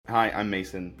Hi, I'm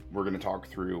Mason. We're going to talk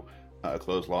through a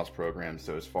closed loss program.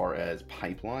 So as far as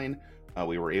pipeline,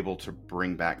 we were able to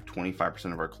bring back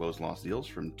 25% of our closed loss deals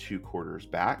from 2 quarters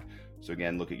back. So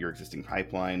again, look at your existing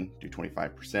pipeline, do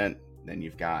 25%. Then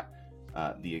you've got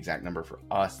the exact number for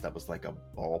us. That was like a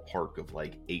ballpark of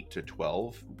like 8 to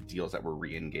 12 deals that were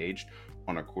re-engaged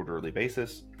on a quarterly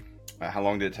basis. How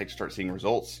long did it take to start seeing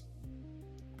results?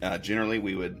 Generally,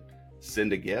 we would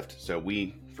send a gift. So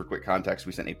for quick context,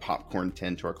 we sent a popcorn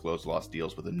tin to our closed loss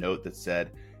deals with a note that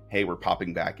said, hey, we're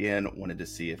popping back in, wanted to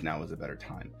see if now was a better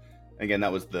time. Again,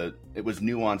 it was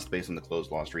nuanced based on the closed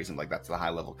loss reason. Like, that's the high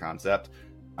level concept.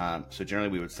 So generally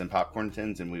we would send popcorn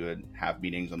tins and we would have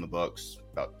meetings on the books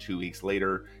about 2 weeks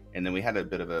later. And then we had a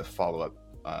bit of a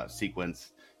follow-up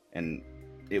sequence, and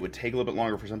it would take a little bit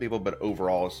longer for some people, but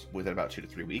overall it's within about 2 to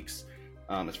 3 weeks.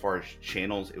 As far as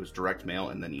channels, it was direct mail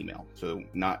and then email. So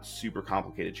not super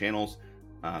complicated channels.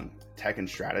 Tech and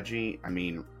strategy. I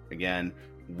mean, again,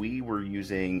 we were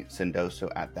using Sendoso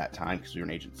at that time because we were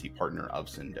an agency partner of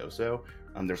Sendoso.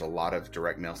 There's a lot of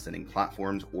direct mail sending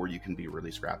platforms, or you can be really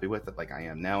scrappy with it like I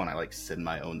am now. And I like send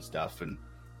my own stuff and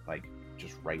like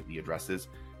just write the addresses.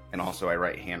 And also I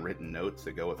write handwritten notes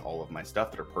that go with all of my stuff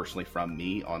that are personally from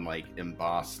me on like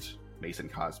embossed Mason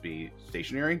Crosby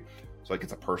stationery. So like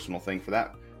it's a personal thing for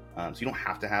that. So you don't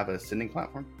have to have a sending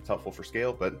platform. It's helpful for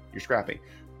scale, but you're scrappy.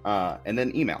 And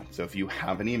then email. So if you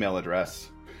have an email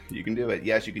address, you can do it.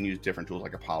 Yes, you can use different tools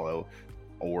like Apollo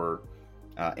or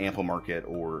Ample Market,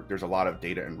 or there's a lot of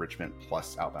data enrichment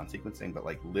plus outbound sequencing, but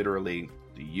like literally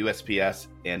the USPS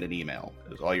and an email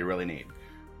is all you really need.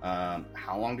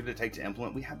 How long did it take to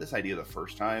implement? We had this idea the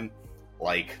first time,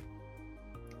 like,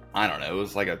 I don't know, it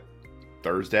was like a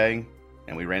Thursday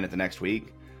and we ran it the next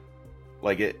week.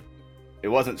 Like it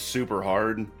wasn't super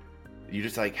hard. You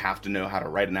just like have to know how to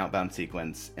write an outbound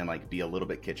sequence and like be a little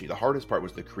bit kitschy. The hardest part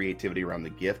was the creativity around the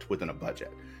gift within a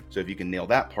budget. So if you can nail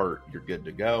that part, you're good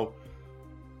to go.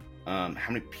 How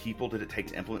many people did it take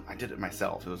to implement? I did it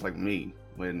myself. It was like me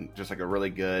when just like a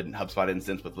really good HubSpot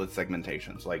instance with list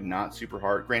segmentation. So like not super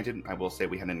hard. Granted, I will say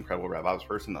we had an incredible RevOps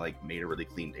person that like made a really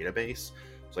clean database.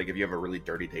 So like if you have a really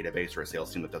dirty database or a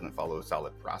sales team that doesn't follow a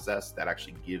solid process, that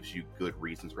actually gives you good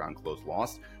reasons around closed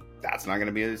loss. That's not going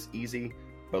to be as easy,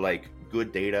 but like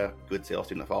good data, good sales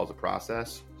team that follows a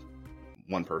process,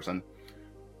 one person.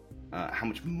 How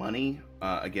much money?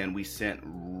 Again, we sent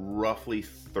roughly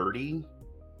 30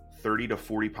 to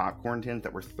 40 popcorn tins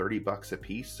that were $30 a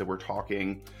piece. So we're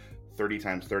talking 30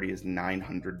 times 30 is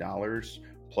 $900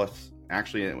 plus,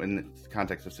 actually in the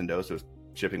context of Sendoso,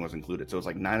 shipping was included. So it was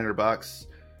like $900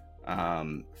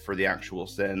 for the actual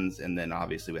sends. And then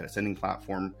obviously we had a sending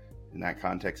platform. In that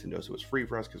context, Sendoso was free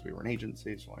for us because we were an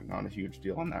agency. So like not a huge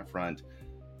deal on that front.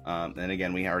 And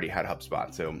again, we already had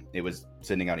HubSpot. So it was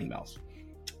sending out emails.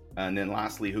 And then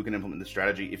lastly, who can implement this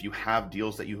strategy? If you have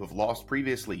deals that you have lost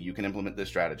previously, you can implement this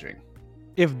strategy.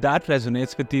 If that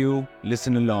resonates with you,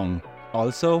 listen along.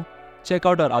 Also, check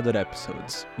out our other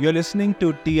episodes. You're listening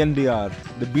to TLDR,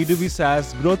 the B2B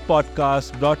SaaS growth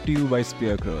podcast brought to you by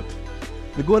Spear Growth.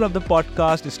 The goal of the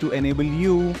podcast is to enable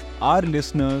you, our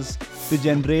listeners, to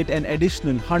generate an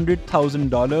additional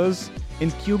 $100,000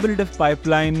 in cumulative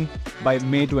pipeline by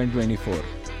May 2024.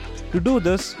 To do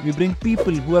this, we bring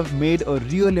people who have made a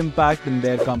real impact in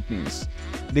their companies.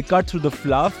 They cut through the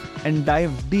fluff and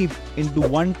dive deep into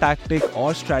one tactic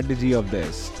or strategy of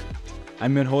theirs.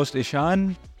 I'm your host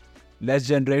Ishan. Let's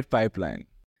generate pipeline.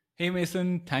 Hey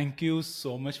Mason, thank you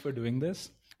so much for doing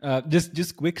this.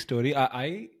 Just quick story.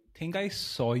 I think I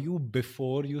saw you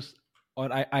before you, or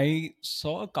I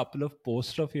saw a couple of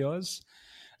posts of yours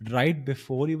right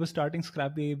before you were starting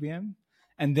Scrappy ABM.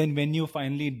 And then when you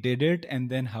finally did it, and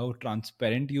then how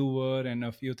transparent you were and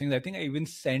a few things, I think I even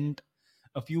sent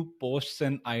a few posts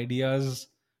and ideas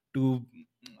to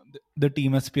the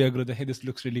team at Spear Growth. Hey, this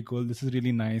looks really cool. This is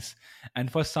really nice.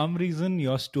 And for some reason,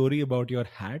 your story about your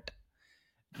hat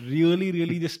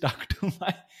really just stuck to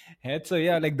my head. So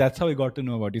yeah, like that's how I got to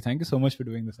know about you. Thank you so much for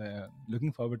doing this. I'm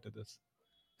looking forward to this.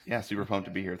 Yeah, super pumped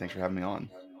to be here. Thanks for having me on.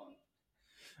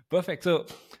 Perfect. So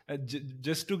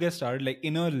just to get started, like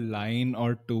in a line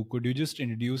or two, could you just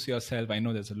introduce yourself? I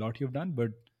know there's a lot you've done,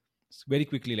 but very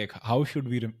quickly, like how should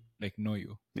we know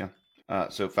you? Yeah.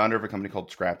 So founder of a company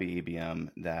called Scrappy ABM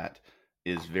that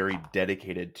is very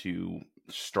dedicated to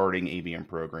starting ABM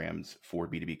programs for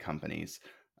B2B companies.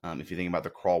 If you think about the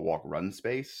crawl, walk, run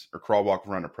space or crawl, walk,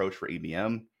 run approach for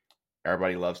ABM,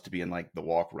 everybody loves to be in like the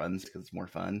walk runs because it's more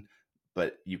fun,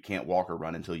 but you can't walk or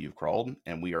run until you've crawled.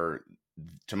 And we are,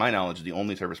 to my knowledge, the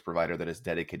only service provider that is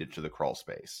dedicated to the crawl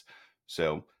space.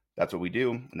 So that's what we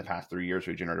do. In the past 3 years,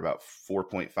 we generated about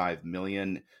 4.5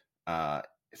 million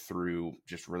through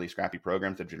just really scrappy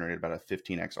programs that generated about a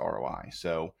 15x ROI.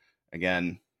 So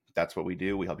again, that's what we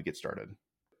do. We help you get started.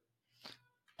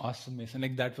 Awesome, Mason.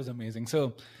 Like that was amazing.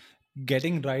 So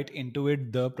getting right into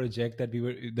it, the project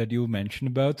that you mentioned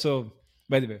about. So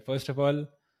by the way, first of all,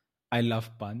 I love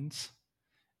puns.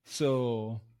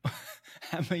 So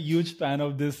I'm a huge fan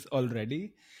of this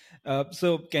already.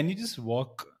 So can you just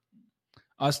walk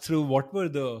us through what were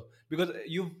the, because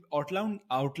you've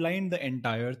outlined the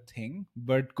entire thing,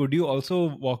 but could you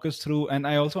also walk us through, and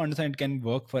I also understand it can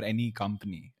work for any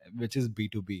company which is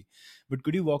B2B, but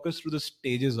could you walk us through the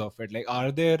stages of it? Like,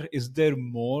 is there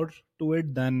more to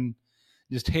it than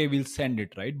just, hey, we'll send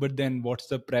it, right? But then what's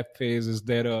the prep phase? Is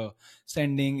there a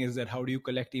sending? Is there, how do you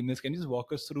collect emails? Can you just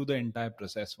walk us through the entire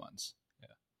process once?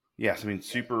 Yes, I mean,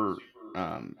 super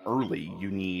early,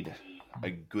 you need a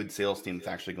good sales team that's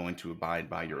actually going to abide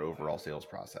by your overall sales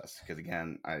process. Because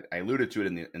again, I alluded to it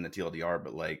in the TLDR,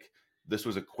 but like this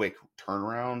was a quick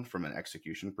turnaround from an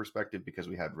execution perspective because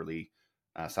we had really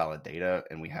solid data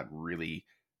and we had really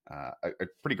a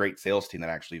pretty great sales team that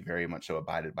actually very much so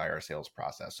abided by our sales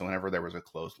process. So whenever there was a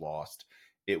close lost,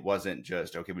 it wasn't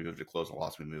just okay, we move to close a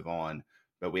loss, we move on.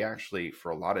 But we actually,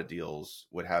 for a lot of deals,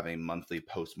 would have a monthly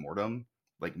post mortem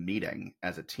like meeting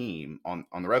as a team on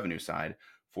the revenue side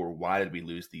for why did we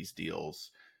lose these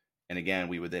deals. And again,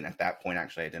 we would then at that point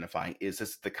actually identify, is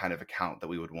this the kind of account that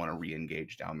we would want to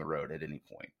re-engage down the road at any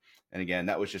point? And again,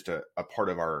 that was just a part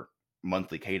of our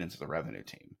monthly cadence of the revenue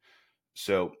team.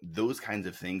 So those kinds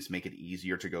of things make it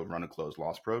easier to go run a closed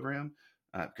loss program,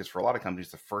 because for a lot of companies,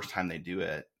 the first time they do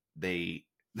it, they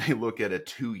they look at a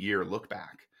 2-year look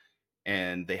back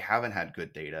and they haven't had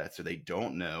good data, so they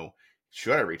don't know,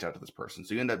 should I reach out to this person?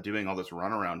 So you end up doing all this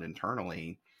runaround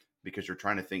internally because you're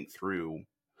trying to think through,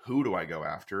 who do I go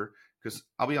after? Because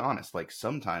I'll be honest, like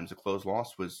sometimes a closed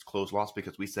loss was closed loss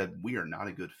because we said we are not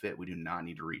a good fit. We do not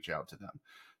need to reach out to them.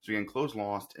 So again, closed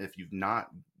lost, if you've not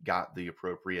got the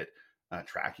appropriate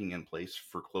tracking in place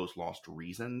for closed lost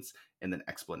reasons and then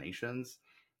explanations,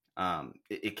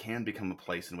 it can become a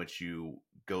place in which you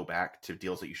go back to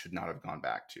deals that you should not have gone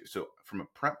back to. So from a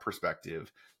prep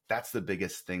perspective, that's the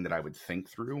biggest thing that I would think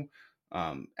through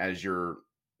as you're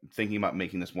thinking about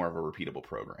making this more of a repeatable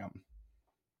program.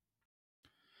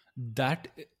 That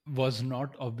was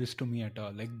not obvious to me at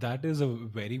all. Like, that is a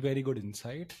very, very good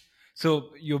insight. So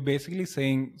you're basically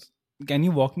saying, can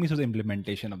you walk me through the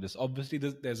implementation of this? Obviously,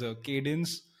 there's a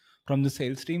cadence from the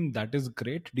sales team. That is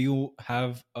great. Do you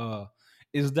have,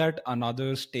 is that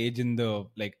another stage in the,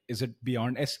 like, is it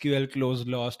beyond SQL closed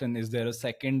lost? And is there a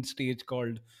second stage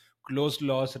called closed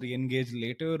loss, re-engage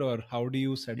later? Or how do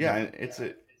you set Yeah, that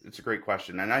up? it's a great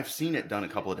question, and I've seen it done a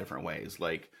couple of different ways.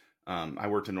 Like I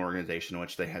worked in an organization in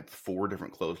which they had 4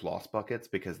 different closed loss buckets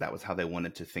because that was how they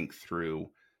wanted to think through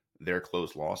their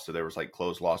closed loss. So there was like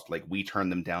closed loss, like we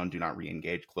turned them down, do not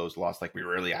re-engage. Closed loss, like we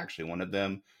really actually wanted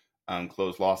them.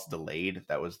 Closed loss delayed.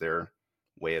 That was their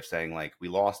way of saying like we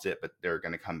lost it, but they're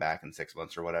going to come back in 6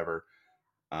 months or whatever.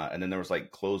 And then there was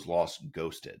like closed loss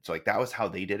ghosted. So like that was how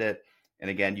they did it. And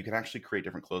again, you can actually create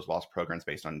different closed loss programs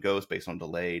based on ghost, based on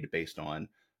delayed, based on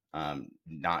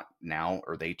not now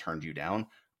or they turned you down.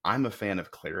 I'm a fan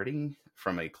of clarity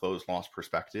from a closed loss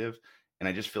perspective. And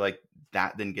I just feel like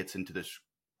that then gets into this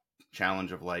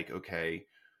challenge of like, okay,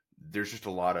 there's just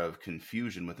a lot of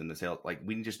confusion within the sales. Like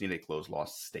we just need a closed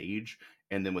loss stage.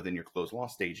 And then within your closed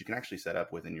loss stage, you can actually set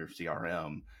up within your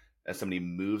CRM as somebody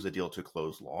moves a deal to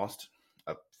closed lost,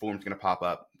 a form's going to pop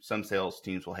up. Some sales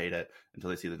teams will hate it until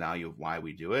they see the value of why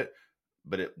we do it,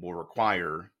 but it will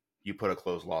require you put a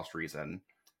closed loss reason.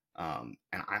 And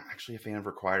I'm actually a fan of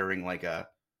requiring like a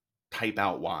type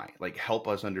out why, like help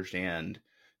us understand,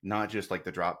 not just like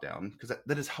the drop down, because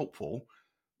that is helpful,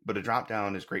 but a drop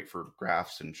down is great for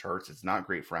graphs and charts. It's not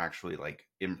great for actually like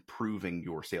improving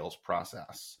your sales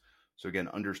process. So again,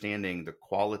 understanding the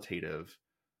qualitative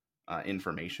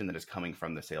information that is coming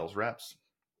from the sales reps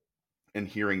and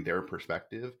hearing their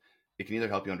perspective, it can either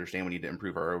help you understand we need to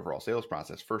improve our overall sales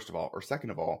process, first of all, or second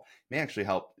of all, may actually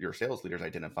help your sales leaders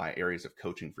identify areas of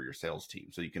coaching for your sales team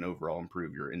so you can overall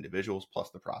improve your individuals plus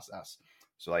the process.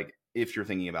 So like if you're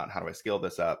thinking about how do I scale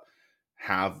this up,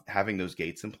 having those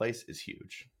gates in place is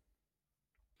huge.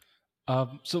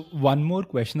 So one more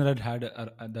question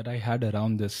that I had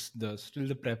around this,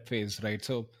 the prep phase, right?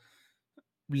 So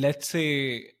let's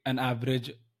say an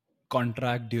average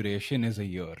contract duration is a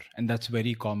year, and that's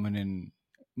very common in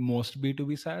most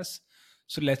B2B SaaS.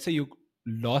 So let's say you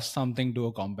lost something to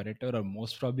a competitor, or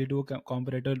most probably to a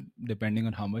competitor, depending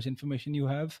on how much information you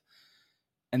have,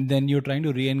 and then you're trying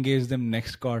to re-engage them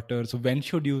next quarter. So when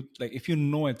should you, like, if you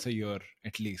know it's a year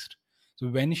at least, so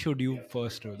when should you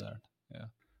first do that? Yeah.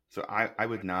 So I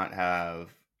would not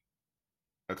have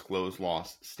a close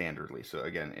loss standardly. So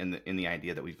again, in the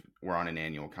idea that we're on an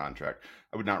annual contract,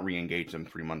 I would not re-engage them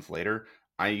 3 months later.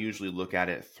 I usually look at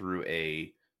it through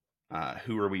a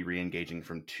who are we re-engaging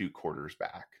from 2 quarters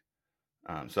back.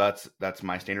 So that's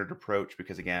my standard approach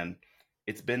because again,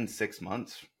 it's been 6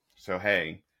 months. So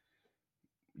hey,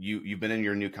 you've been in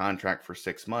your new contract for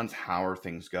 6 months. How are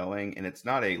things going? And it's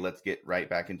not a let's get right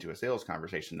back into a sales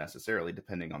conversation necessarily,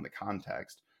 depending on the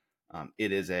context.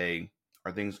 It is a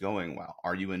are things going well?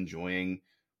 Are you enjoying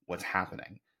what's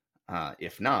happening?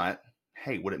 If not,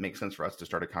 hey, would it make sense for us to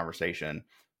start a conversation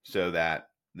so that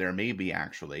there may be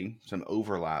actually some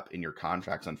overlap in your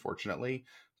contracts, unfortunately.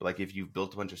 But like if you've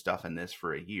built a bunch of stuff in this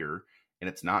for a year and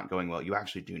it's not going well, you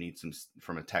actually do need some,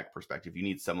 from a tech perspective, you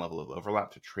need some level of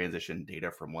overlap to transition data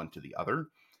from one to the other.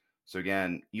 So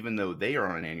again, even though they are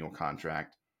on an annual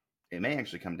contract, it may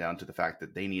actually come down to the fact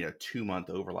that they need a 2 month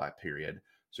overlap period.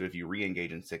 So if you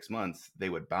re-engage in 6 months, they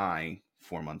would buy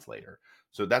 4 months later.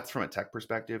 So that's from a tech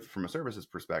perspective. From a services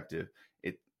perspective,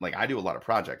 it like I do a lot of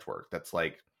project work. That's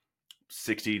like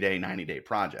 60-day, 90-day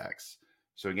projects.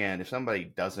 So again, if somebody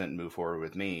doesn't move forward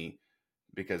with me,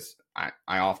 because I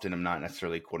often am not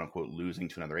necessarily quote unquote losing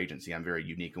to another agency, I'm very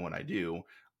unique in what I do.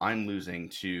 I'm losing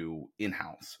to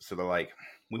in-house. So they're like,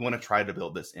 we want to try to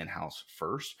build this in-house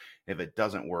first. If it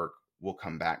doesn't work, we'll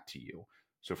come back to you.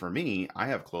 So for me, I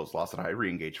have closed loss that I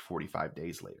re-engage 45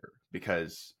 days later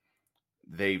because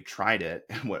they've tried it.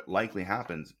 And what likely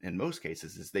happens in most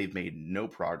cases is they've made no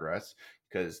progress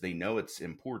because they know it's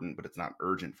important, but it's not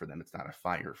urgent for them. It's not a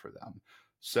fire for them.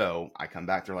 So I come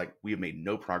back, they're like, we have made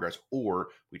no progress, or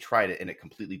we tried it and it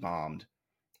completely bombed,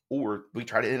 or we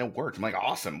tried it and it worked. I'm like,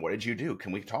 awesome. What did you do?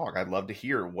 Can we talk? I'd love to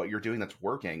hear what you're doing that's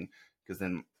working. Because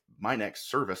then my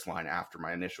next service line after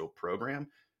my initial program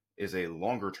is a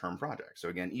longer term project. So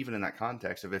again, even in that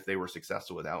context of if they were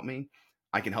successful without me,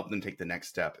 I can help them take the next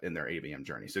step in their ABM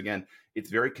journey. So again,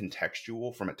 it's very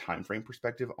contextual from a time frame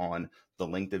perspective on the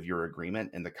length of your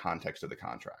agreement and the context of the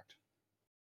contract.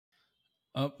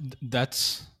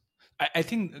 That's, I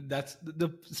think that's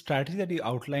the strategy that you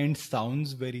outlined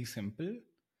sounds very simple.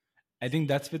 I think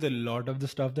that's with a lot of the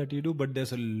stuff that you do, but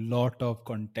there's a lot of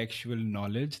contextual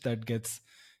knowledge that gets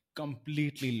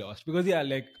completely lost because, yeah,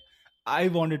 like I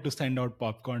wanted to send out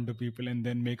popcorn to people and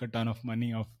then make a ton of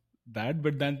money off that,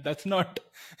 but then that's not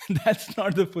that's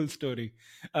not the full story.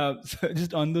 So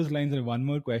just on those lines, I have one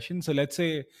more question. So let's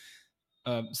say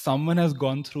someone has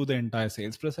gone through the entire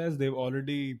sales process.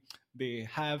 They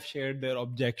have shared their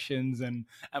objections, and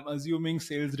I'm assuming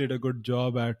sales did a good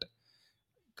job at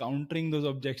countering those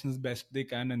objections best they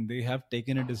can, and they have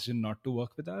taken a decision not to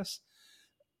work with us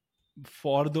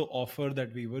for the offer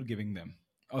that we were giving them,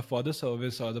 or for the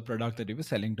service or the product that we were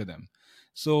selling to them.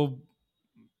 So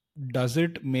does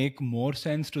it make more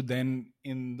sense to then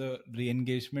in the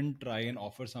re-engagement try and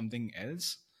offer something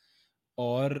else,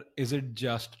 or is it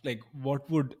just like what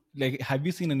would, like, have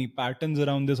you seen any patterns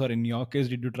around this, or in your case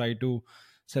did you try to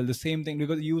sell the same thing?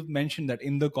 Because you mentioned that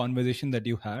in the conversation that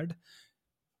you had,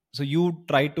 so you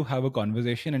tried to have a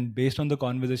conversation and based on the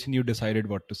conversation you decided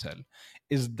what to sell.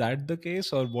 Is that the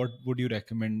case, or what would you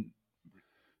recommend?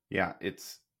 Yeah,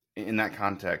 it's in that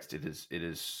context, it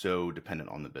is so dependent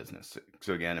on the business.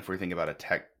 So again, if we're thinking about a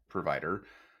tech provider,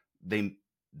 they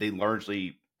they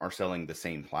largely are selling the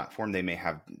same platform. They may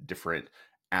have different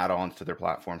add-ons to their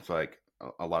platform. So like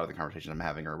a lot of the conversations I'm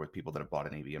having are with people that have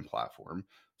bought an ABM platform.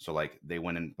 So like they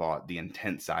went and bought the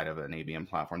intent side of an ABM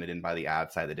platform. They didn't buy the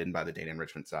ad side. They didn't buy the data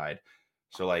enrichment side.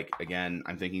 So like again,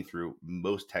 I'm thinking through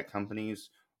most tech companies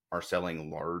are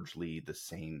selling largely the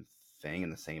same thing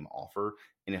and the same offer.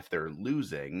 And if they're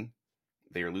losing,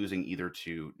 they are losing either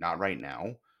to not right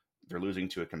now, they're losing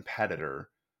to a competitor,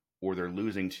 or they're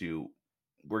losing to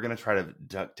we're going to try to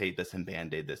duct tape this and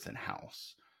band-aid this in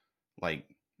house. Like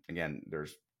again,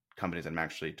 there's companies I'm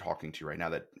actually talking to right now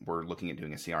that we're looking at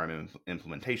doing a CRM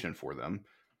implementation for them.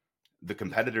 The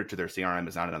competitor to their CRM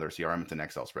is not another CRM, it's an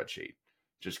Excel spreadsheet,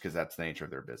 just because that's the nature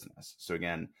of their business. So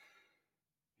again,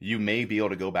 you may be able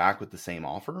to go back with the same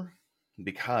offer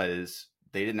because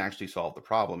they didn't actually solve the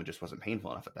problem. It just wasn't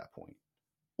painful enough at that point.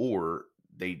 Or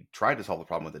they tried to solve the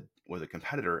problem with a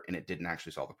competitor and it didn't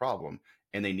actually solve the problem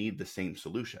and they need the same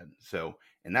solution. So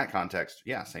in that context,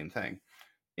 yeah, same thing.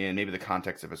 In maybe the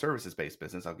context of a services-based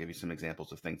business, I'll give you some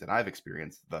examples of things that I've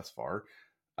experienced thus far.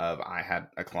 I had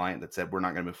a client that said, we're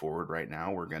not going to move forward right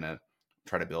now. We're going to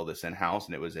try to build this in-house.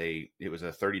 And it was a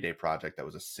 30-day project that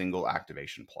was a single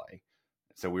activation play.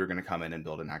 So we were going to come in and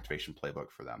build an activation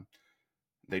playbook for them.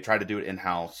 They tried to do it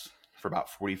in-house for about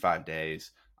 45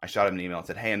 days. I shot him an email and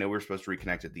said, hey, I know we're supposed to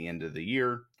reconnect at the end of the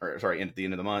year, or sorry, at the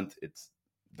end of the month. It's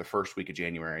the first week of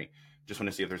January. Just want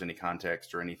to see if there's any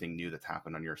context or anything new that's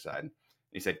happened on your side. And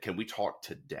he said, can we talk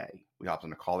today? We hopped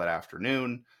on a call that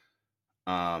afternoon.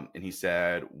 And he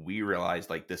said, we realized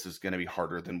like this is going to be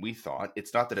harder than we thought.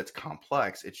 It's not that it's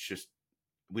complex. It's just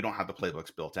we don't have the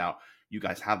playbooks built out. You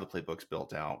guys have the playbooks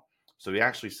built out. So we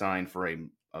actually signed for a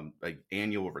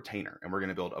annual retainer, and we're going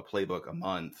to build a playbook a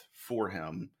month for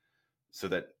him so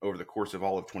that over the course of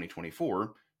all of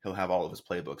 2024, he'll have all of his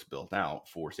playbooks built out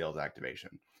for sales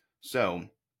activation. So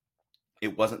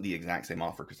it wasn't the exact same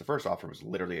offer because the first offer was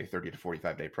literally a 30 to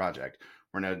 45 day project.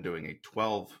 We're now doing a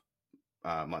 12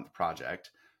 month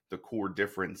project. The core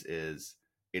difference is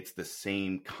it's the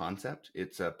same concept.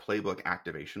 It's a playbook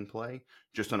activation play,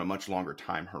 just on a much longer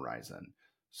time horizon.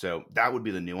 So that would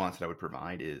be the nuance that I would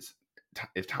provide is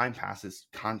if time passes,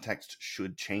 context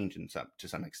should change to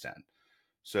some extent.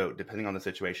 So depending on the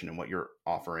situation and what you're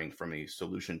offering from a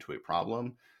solution to a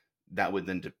problem, that would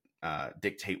then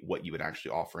dictate what you would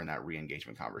actually offer in that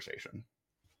re-engagement conversation.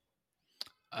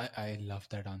 I love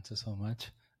that answer so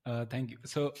much. Thank you.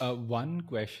 So one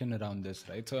question around this,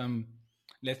 right? So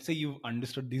let's say you've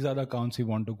understood these are the accounts you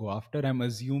want to go after. I'm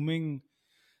assuming,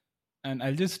 and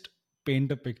I'll just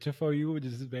paint a picture for you, which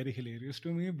is very hilarious to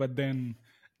me, but then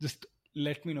just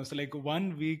let me know. So like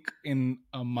 1 week in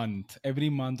a month, every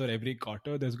month or every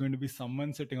quarter, there's going to be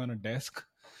someone sitting on a desk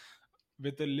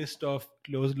with a list of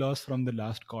closed loss from the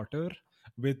last quarter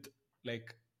with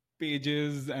like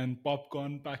pages and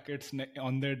popcorn packets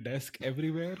on their desk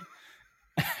everywhere.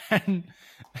 And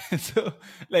so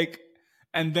like,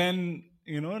 and then,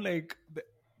 like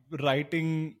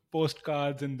writing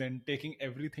postcards and then taking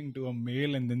everything to a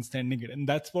mail and then sending it. And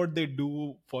that's what they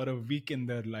do for a week in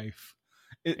their life.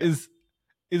 Is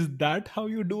that how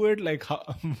you do it? Like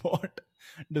what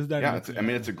does that look like? I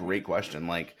mean, it's a great question.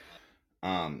 Like,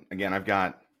 again, I've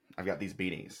got these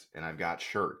beanies and I've got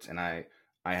shirts and I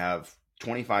have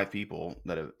 25 people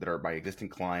that are my existing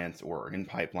clients or in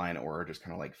pipeline or are just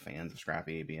kind of like fans of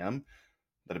Scrappy ABM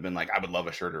that have been like, I would love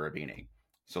a shirt or a beanie.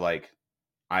 So like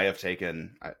I have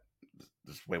taken,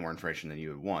 this is way more information than you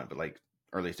would want, but like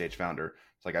early stage founder,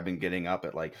 it's like I've been getting up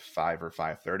at like 5 or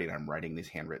 5:30 and I'm writing these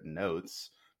handwritten notes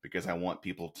because I want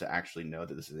people to actually know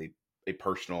that this is a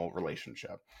personal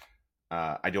relationship.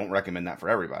 I don't recommend that for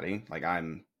everybody. Like I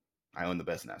own the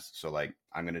business. So like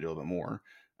I'm going to do a little bit more.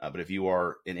 But if you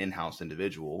are an in-house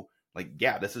individual, like,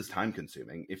 yeah, this is time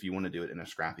consuming if you want to do it in a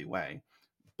scrappy way.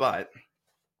 But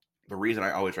the reason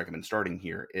I always recommend starting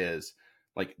here is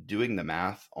like doing the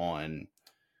math on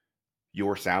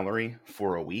your salary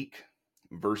for a week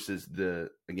versus the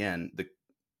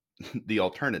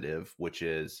alternative, which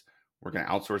is we're going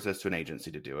to outsource this to an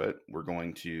agency to do it. We're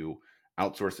going to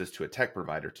outsource this to a tech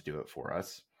provider to do it for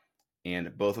us.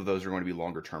 And both of those are going to be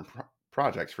longer term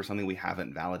projects for something we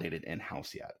haven't validated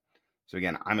in-house yet. So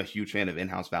again, I'm a huge fan of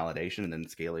in-house validation and then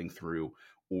scaling through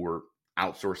or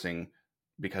outsourcing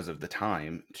because of the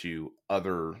time to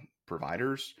other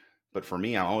providers. But for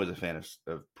me, I'm always a fan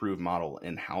of prove model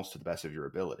in-house to the best of your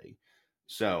ability.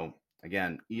 So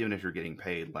again, even if you're getting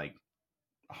paid like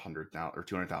 $100,000 or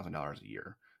 $200,000 a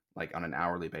year, like on an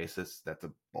hourly basis, that's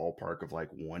a ballpark of like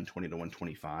 120 to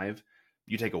 125.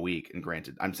 You take a week, and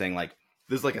granted, I'm saying like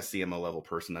this is like a CMO level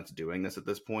person that's doing this at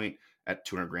this point at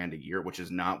 200 grand a year, which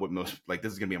is not what most, like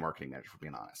this is going to be a marketing manager, for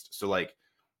being honest. So like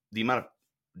the amount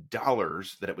of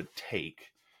dollars that it would take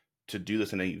to do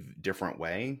this in a different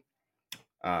way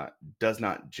does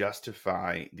not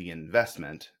justify the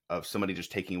investment of somebody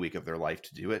just taking a week of their life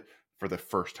to do it for the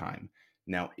first time.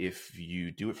 Now, if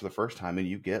you do it for the first time and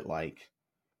you get like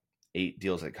 8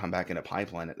 deals that come back in a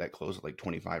pipeline that close at like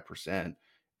 25%,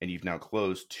 and you've now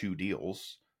closed 2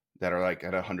 deals that are like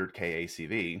at 100K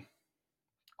ACV,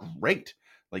 great.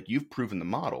 Like you've proven the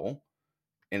model,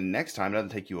 and next time it doesn't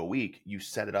take you a week. You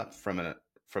set it up from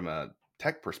a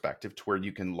tech perspective to where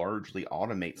you can largely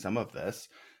automate some of this,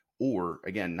 or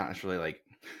again, not necessarily like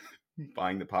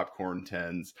buying the popcorn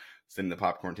tins, sending the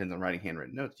popcorn tins and writing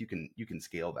handwritten notes. You can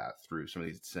scale that through some of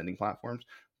these sending platforms,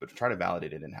 but try to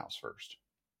validate it in-house first.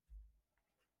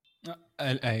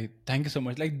 I thank you so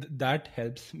much. Like that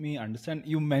helps me understand.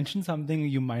 You mentioned something,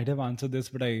 you might have answered this,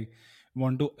 but I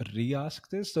want to re-ask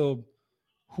this. So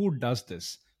who does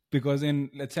this? Because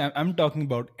let's say I'm talking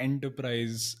about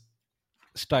enterprise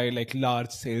style, like large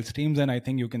sales teams, and I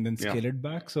think you can then scale it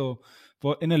back. So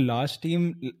in a large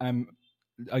team,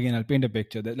 I'll paint a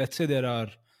picture that let's say there are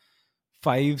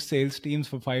 5 sales teams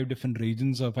for 5 different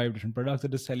regions or 5 different products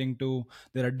that is selling to.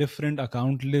 There are different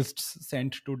account lists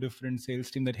sent to different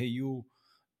sales team that,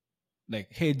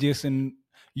 hey Jason,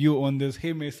 you own this.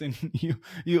 Hey Mason,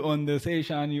 you own this. Hey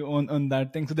Shan, you own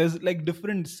that thing. So there's like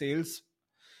different sales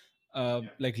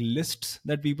like lists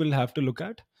that people have to look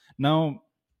at now.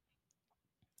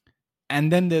 And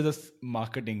then there's a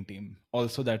marketing team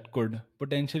also that could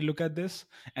potentially look at this.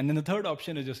 And then the third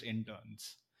option is just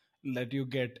interns that you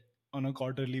get on a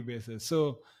quarterly basis.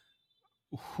 So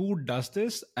who does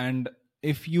this? And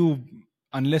if you,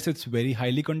 unless it's very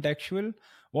highly contextual,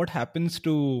 what happens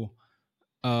to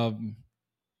um,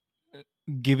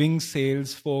 giving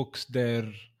sales folks their,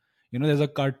 there's a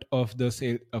cut of the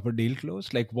sale of a deal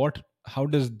close, like what, how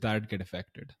does that get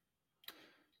affected?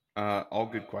 All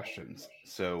good questions.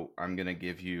 So I'm going to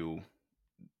give you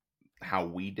how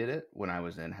we did it when I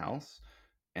was in house,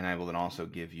 and I will then also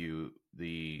give you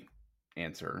the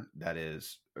answer that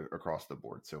is across the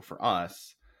board. So for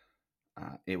us,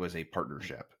 it was a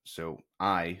partnership. So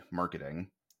marketing,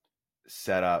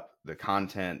 set up the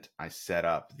content, I set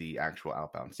up the actual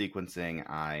outbound sequencing,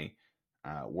 I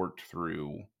worked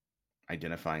through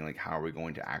identifying like how are we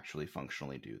going to actually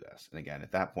functionally do this. And again,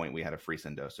 at that point, we had a free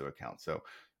Sendoso account. So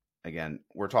again,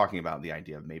 we're talking about the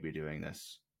idea of maybe doing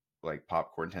this like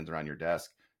popcorn tins around your desk.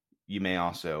 You may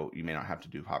not have to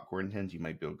do popcorn tins. You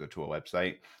might be able to go to a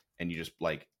website and you just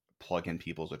like plug in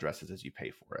people's addresses as you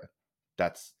pay for it.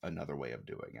 That's another way of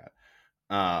doing it.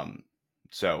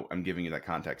 So I'm giving you that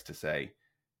context to say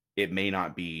it may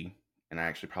not be, and I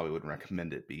actually probably wouldn't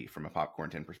recommend it be from a popcorn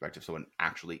tin perspective. So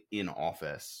actually in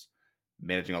office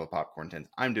managing all the popcorn tins,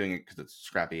 I'm doing it because it's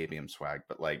Scrappy ABM swag,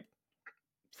 but like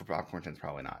for popcorn tins,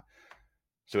 probably not.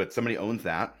 So it's somebody owns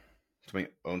that,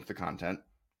 somebody owns the content,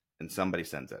 and somebody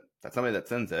sends it. That somebody that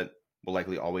sends it will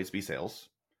likely always be sales.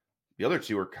 The other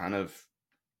two are kind of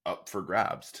up for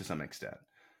grabs to some extent,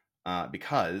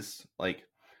 because like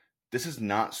this is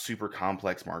not super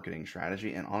complex marketing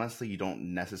strategy, and honestly, you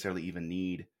don't necessarily even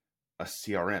need a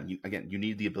CRM. You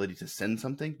need the ability to send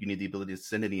something. You need the ability to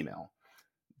send an email.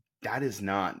 That is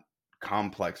not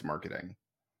complex marketing.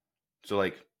 So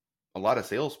like a lot of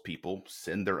salespeople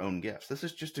send their own gifts. This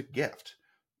is just a gift.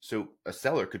 So a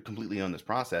seller could completely own this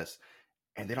process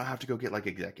and they don't have to go get like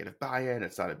executive buy-in.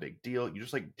 It's not a big deal. You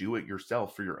just like do it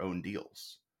yourself for your own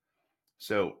deals.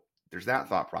 So there's that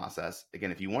thought process.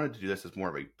 Again, if you wanted to do this as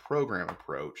more of a program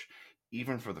approach,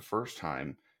 even for the first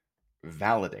time,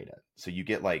 validate it. So you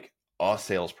get like a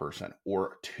salesperson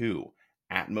or two,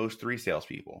 at most three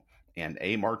salespeople, and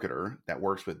a marketer that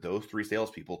works with those three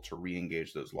salespeople to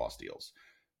re-engage those lost deals.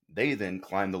 They then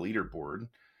climb the leaderboard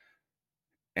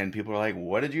and people are like,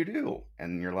 what did you do?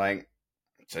 And you're like,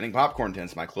 sending popcorn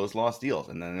tins to my closed lost deals.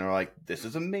 And then they're like, this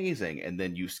is amazing. And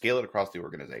then you scale it across the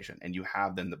organization and you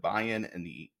have then the buy-in and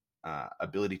the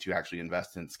ability to actually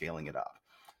invest in scaling it up.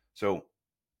 So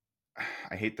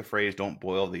I hate the phrase, don't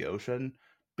boil the ocean,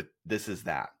 but this is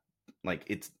that. Like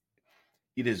it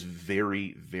is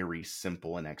very, very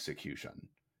simple in execution.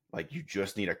 Like you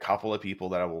just need a couple of people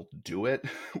that will do it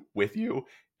with you,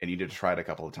 and you need to try it a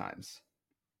couple of times.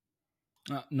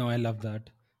 No, I love that.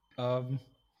 Um,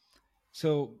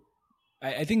 so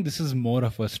I think this is more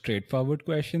of a straightforward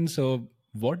question. So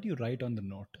what do you write on the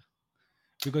note?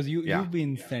 Because you've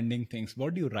been sending things.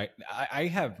 What do you write? I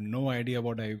have no idea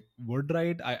what I would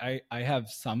write. I have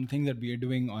something that we are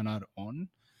doing on our own,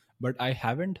 but I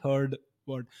haven't heard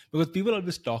what, because people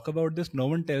always talk about this. No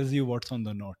one tells you what's on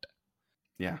the note.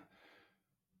 Yeah.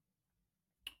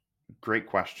 Great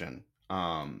question.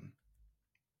 Again,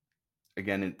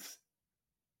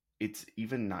 it's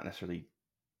even not necessarily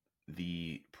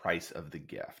the price of the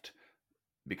gift,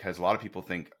 because a lot of people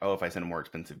think, oh, if I send a more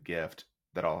expensive gift,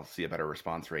 that I'll see a better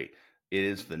response rate. It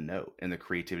is the note and the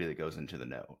creativity that goes into the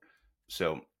note.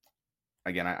 So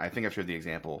again, I think I've shared the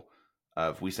example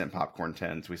of we sent popcorn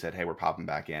tins. We said, hey, we're popping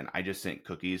back in. I just sent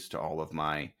cookies to all of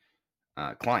my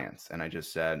clients. And I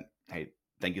just said, hey,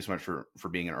 thank you so much for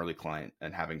being an early client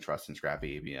and having trust in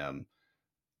Scrappy ABM.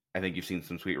 I think you've seen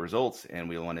some sweet results, and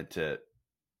we wanted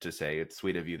to say it's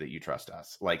sweet of you that you trust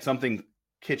us. Like something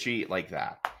kitschy like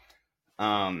that.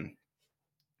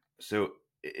 So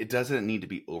it doesn't need to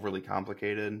be overly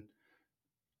complicated,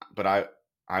 but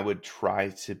I would try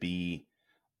to be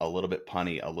a little bit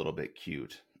punny, a little bit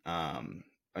cute.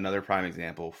 Another prime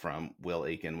example from Will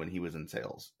Aiken when he was in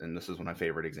sales, and this is one of my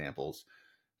favorite examples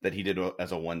that he did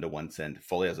as a one-to-one send,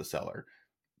 fully as a seller.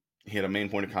 He had a main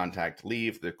point of contact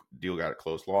leave. The deal got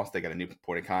closed, lost. They got a new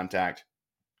point of contact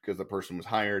because the person was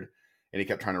hired, and he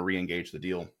kept trying to re-engage the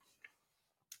deal,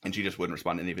 and she just wouldn't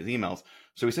respond to any of his emails.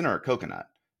 So he sent her a coconut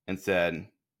and said,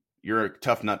 you're a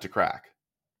tough nut to crack.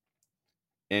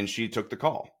 And she took the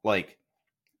call. Like,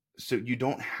 so you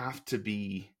don't have to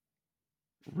be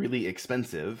really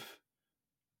expensive.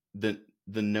 The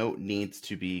note needs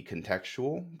to be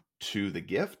contextual to the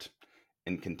gift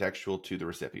and contextual to the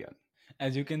recipient.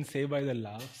 As you can say by the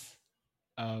laughs,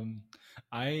 Um,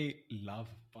 I love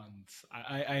puns.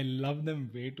 I love them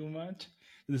way too much.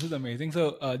 This is amazing.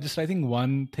 So, just I think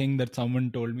one thing that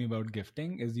someone told me about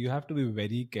gifting is you have to be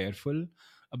very careful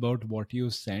about what you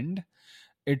send.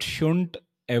 It shouldn't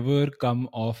ever come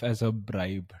off as a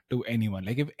bribe to anyone.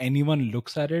 Like if anyone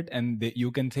looks at it and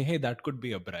you can say, "Hey, that could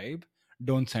be a bribe,"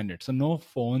 don't send it. So, no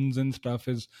phones and stuff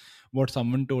is what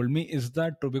someone told me. Is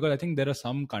that true? Because I think there are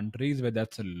some countries where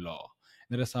that's a law.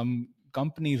 There are some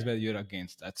companies where you're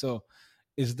against that. So,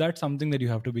 is that something that you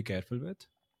have to be careful with?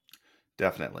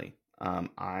 Definitely.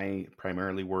 I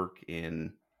primarily work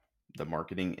in the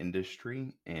marketing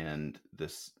industry and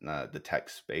the tech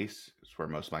space is where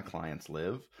most of my clients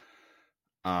live.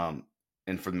 Um,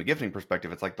 and from the gifting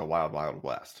perspective, it's like the wild, wild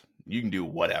west. You can do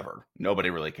whatever. Nobody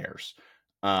really cares.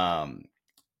 Um,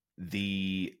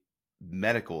 the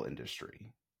medical industry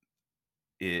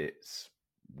is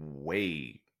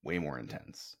way, way more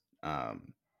intense.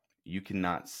 You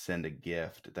cannot send a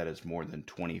gift that is more than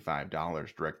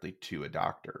 $25 directly to a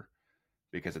doctor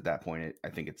because at that point, I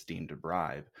think it's deemed a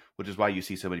bribe, which is why you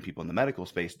see so many people in the medical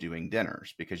space doing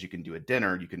dinners because you can do a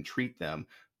dinner, you can treat them,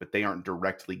 but they aren't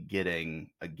directly getting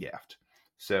a gift.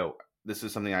 So this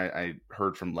is something I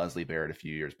heard from Leslie Barrett a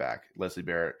few years back. Leslie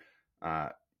Barrett uh,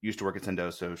 used to work at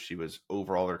Sendoso. She was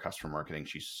over all their customer marketing.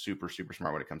 She's super, super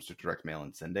smart when it comes to direct mail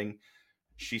and sending.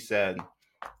 She said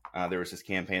there was this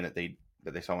campaign that they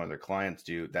saw one of their clients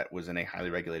do that was in a highly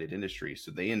regulated industry.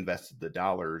 So they invested the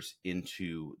dollars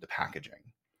into the packaging.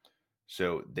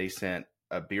 So they sent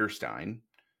a beer stein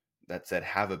that said,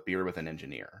 "Have a beer with an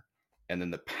engineer." And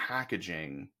then the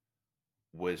packaging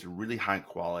was really high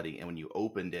quality. And when you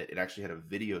opened it, it actually had a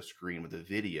video screen with a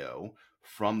video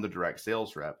from the direct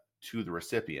sales rep to the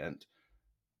recipient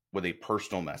with a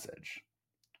personal message.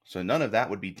 So none of that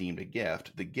would be deemed a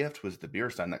gift. The gift was the beer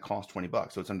stein that cost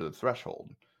 $20. So it's under the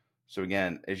threshold. So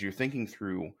again, as you're thinking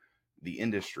through the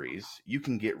industries, you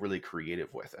can get really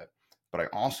creative with it. But I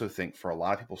also think for a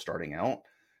lot of people starting out,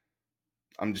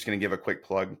 I'm just going to give a quick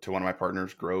plug to one of my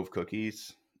partners, Grove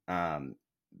Cookies.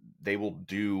 They will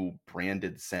do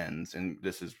branded sends, and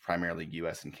this is primarily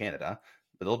US and Canada,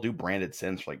 but they'll do branded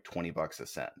sends for like $20 a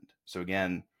send. So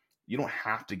again, you don't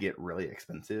have to get really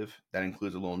expensive. That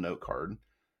includes a little note card.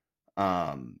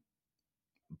 Um,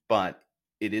 but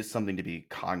it is something to be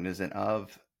cognizant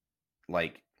of.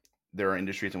 Like there are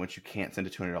industries in which you can't send a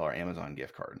 $200 Amazon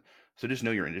gift card. So just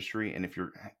know your industry, and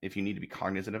if you need to be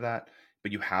cognizant of that,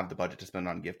 but you have the budget to spend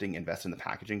on gifting, invest in the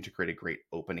packaging to create a great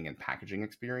opening and packaging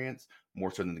experience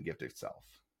more so than the gift itself.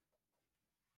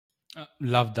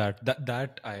 Love that.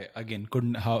 That I again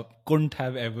couldn't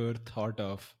have ever thought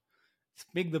of.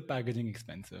 Make the packaging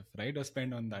expensive, right? Or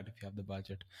spend on that if you have the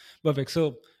budget. Perfect.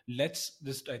 So let's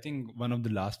just, I think one of the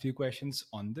last few questions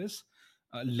on this.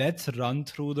 Let's run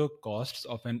through the costs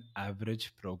of an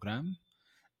average program.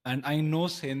 And I know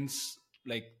since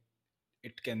like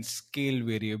it can scale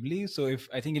variably, so if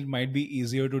I think it might be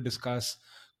easier to discuss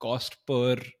cost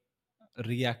per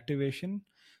reactivation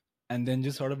and then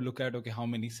just sort of look at okay how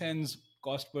many cents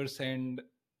cost per send,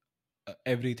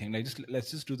 everything like just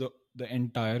let's just do the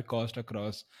entire cost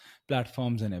across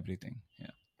platforms and everything. Yeah.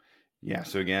 Yeah.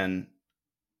 So again,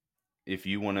 if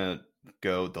you want to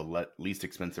go the least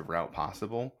expensive route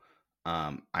possible,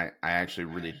 I actually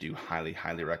really do highly,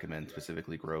 highly recommend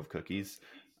specifically Grove Cookies.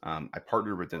 I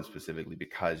partnered with them specifically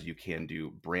because you can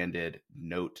do branded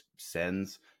note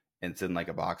sends and send like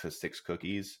a box of 6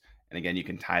 cookies. And again, you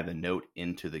can tie the note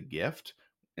into the gift.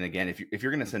 And again, if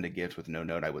you're going to send a gift with no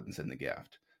note, I wouldn't send the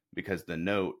gift because the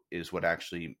note is what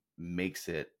actually makes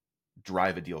it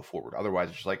drive a deal forward. Otherwise,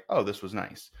 it's just like, oh, this was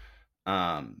nice.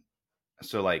 Um,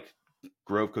 so like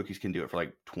Grove Cookies can do it for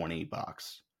like $20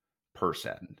 per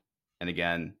send. And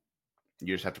again,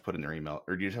 you just have to put in their email,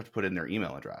 or you just have to put in their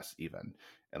email address even.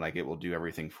 And like it will do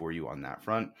everything for you on that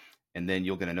front. And then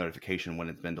you'll get a notification when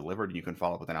it's been delivered and you can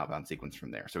follow up with an outbound sequence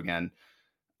from there. So again,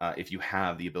 if you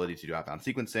have the ability to do outbound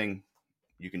sequencing,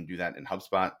 you can do that in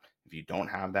HubSpot. If you don't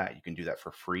have that, you can do that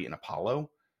for free in Apollo.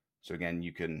 So again,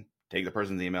 you can take the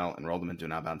person's email and roll them into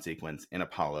an outbound sequence in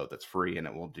Apollo that's free, and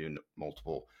it will do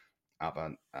multiple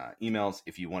outbound emails.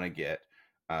 If you want to get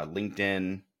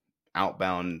LinkedIn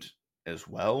outbound as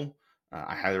well,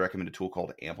 I highly recommend a tool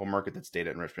called Ample Market that's data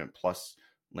enrichment plus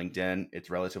LinkedIn. It's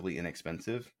relatively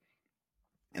inexpensive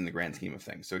in the grand scheme of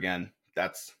things. So again,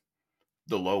 that's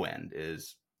the low end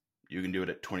is you can do it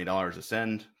at $20 a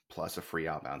send plus a free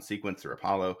outbound sequence through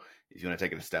Apollo. If you want to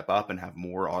take it a step up and have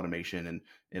more automation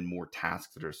and more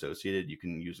tasks that are associated, you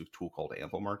can use a tool called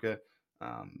Ample Market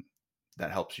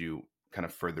that helps you kind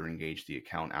of further engage the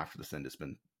account after the send has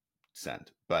been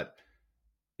sent. But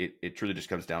it truly just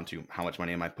comes down to how much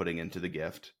money am I putting into the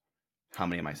gift how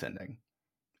many am I sending?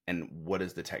 And what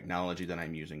is the technology that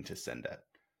I'm using to send it?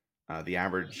 The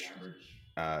average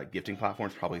gifting platform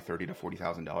is probably $30,000 to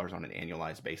 $40,000 on an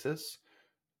annualized basis.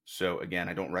 So again,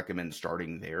 I don't recommend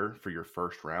starting there for your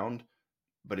first round.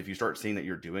 But if you start seeing that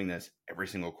you're doing this every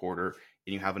single quarter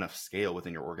and you have enough scale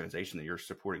within your organization that you're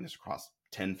supporting this across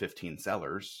 10, 15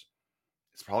 sellers,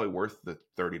 it's probably worth the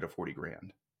 30 to 40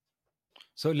 grand.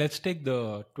 So let's take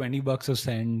the $20 a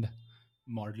send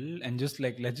model and just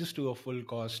let's just do a full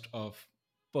cost of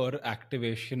per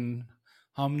activation.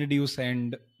 How many do you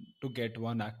send to get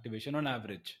one activation on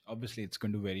average? Obviously, it's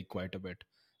going to vary quite a bit,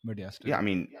 but yeah, still. Yeah, I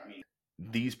mean,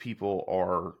 these people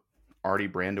are already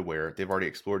brand aware. They've already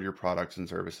explored your products and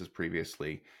services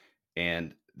previously,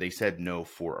 and they said no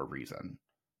for a reason.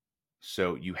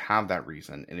 So you have that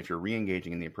reason. And if you're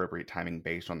re-engaging in the appropriate timing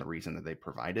based on the reason that they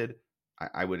provided,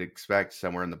 I would expect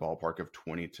somewhere in the ballpark of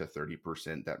 20 to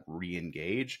 30% that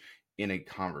re-engage in a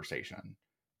conversation.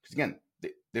 Because again,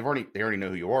 they already know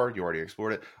who you already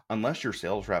explored it. Unless your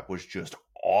sales rep was just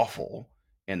awful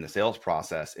in the sales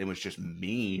process, it was just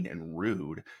mean and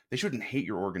rude, they shouldn't hate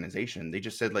your organization. They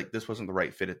just said like, this wasn't the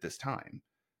right fit at this time.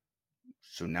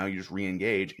 So now you just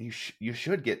re-engage, and you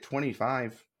should get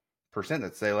 25%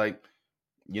 that say like,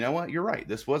 you know what, you're right.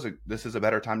 This is a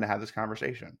better time to have this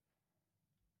conversation.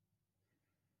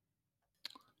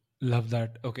 Love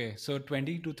that. Okay, so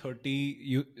 20 to 30.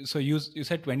 You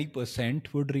said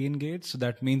 20% would re-engage. So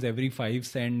that means every 5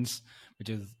 cents, which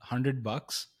is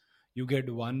 $100, you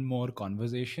get one more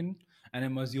conversation. And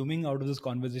I'm assuming out of this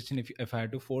conversation, if I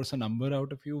had to force a number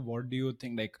out of you, what do you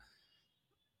think? Like,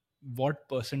 what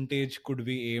percentage could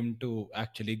we aim to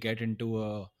actually get into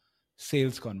a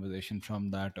sales conversation from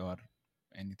that, or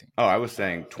anything? Oh, I was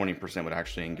saying 20% would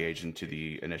actually engage into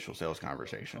the initial sales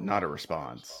conversation, not a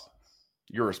response.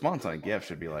 Your response on a gift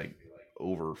should be like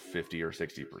over 50 or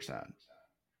 60%.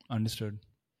 Understood.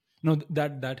 No,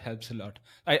 that helps a lot.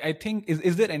 I think,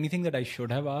 is there anything that I should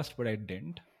have asked, but I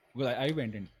didn't? Well, I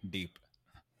went in deep.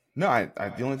 No,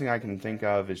 the only thing I can think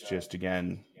of is just,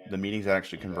 again, the meetings that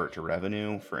actually convert to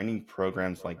revenue. For any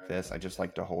programs like this, I just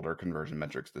like to hold our conversion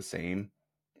metrics the same.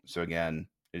 So again,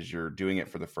 as you're doing it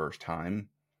for the first time,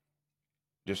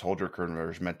 just hold your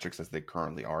conversion metrics as they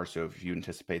currently are. So if you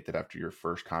anticipate that after your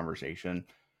first conversation,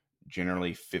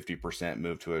 generally 50%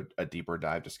 move to a deeper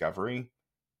dive discovery,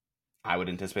 I would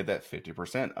anticipate that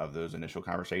 50% of those initial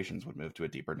conversations would move to a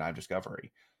deeper dive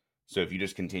discovery. So if you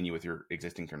just continue with your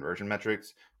existing conversion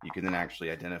metrics, you can then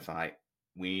actually identify,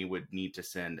 we would need to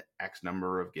send X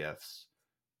number of gifts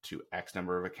to X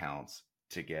number of accounts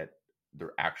to get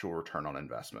their actual return on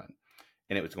investment.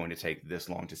 And it was going to take this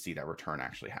long to see that return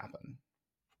actually happen.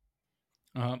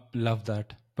 Love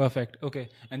that. Perfect. Okay.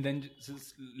 And then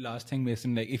just last thing,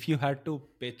 Mason, like if you had to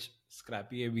pitch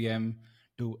Scrappy ABM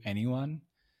to anyone,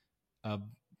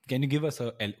 can you give us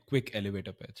a quick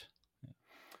elevator pitch?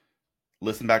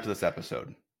 Listen back to this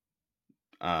episode.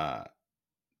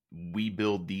 We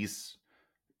build these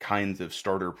kinds of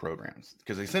starter programs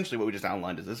because essentially what we just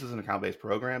outlined is this is an account-based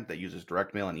program that uses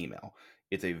direct mail and email.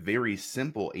 It's a very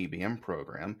simple ABM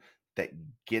program that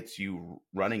gets you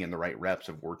running in the right reps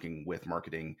of working with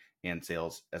marketing and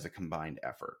sales as a combined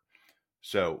effort.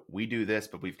 So we do this,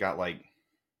 but we've got like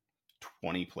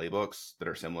 20 playbooks that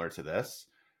are similar to this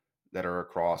that are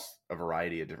across a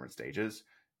variety of different stages.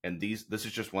 And this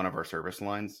is just one of our service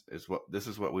lines. This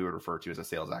is what we would refer to as a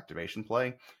sales activation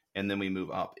play. And then we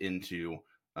move up into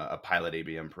a pilot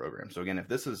ABM program. So again, if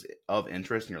this is of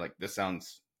interest and you're like, this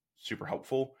sounds super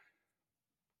helpful,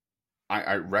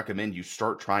 I recommend you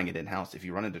start trying it in-house. If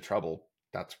you run into trouble,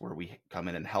 that's where we come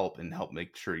in and help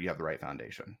make sure you have the right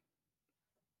foundation.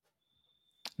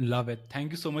 Love it.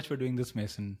 Thank you so much for doing this,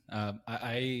 Mason.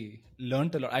 I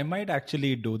learned a lot. I might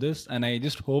actually do this, and I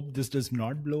just hope this does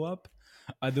not blow up.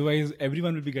 Otherwise,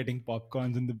 everyone will be getting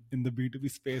popcorns in the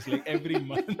B2B space like every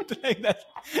month. Like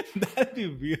that'd be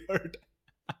weird.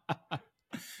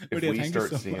 If we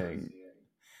start seeing,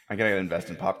 I gotta invest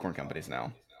in popcorn companies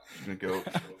now. I'm gonna go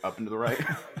up and to the right.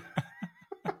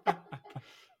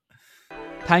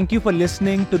 Thank you for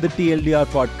listening to the TLDR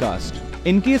podcast.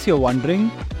 In case you're wondering,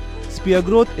 Spear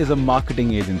Growth is a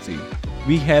marketing agency.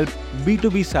 We help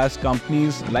B2B SaaS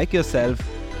companies like yourself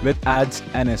with ads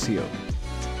and SEO.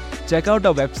 Check out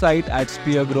our website at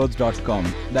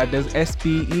speargrowth.com. That is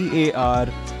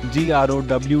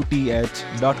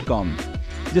SPEARGROWTH.com.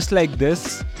 Just like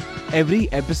this, every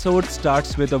episode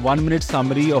starts with a 1-minute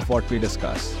summary of what we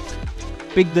discuss.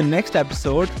 Pick the next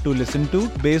episode to listen to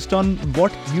based on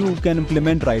what you can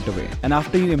implement right away. And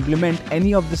after you implement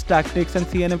any of these tactics and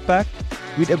see an impact,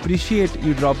 we'd appreciate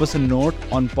you drop us a note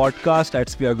on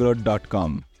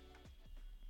podcast@speargrowth.com.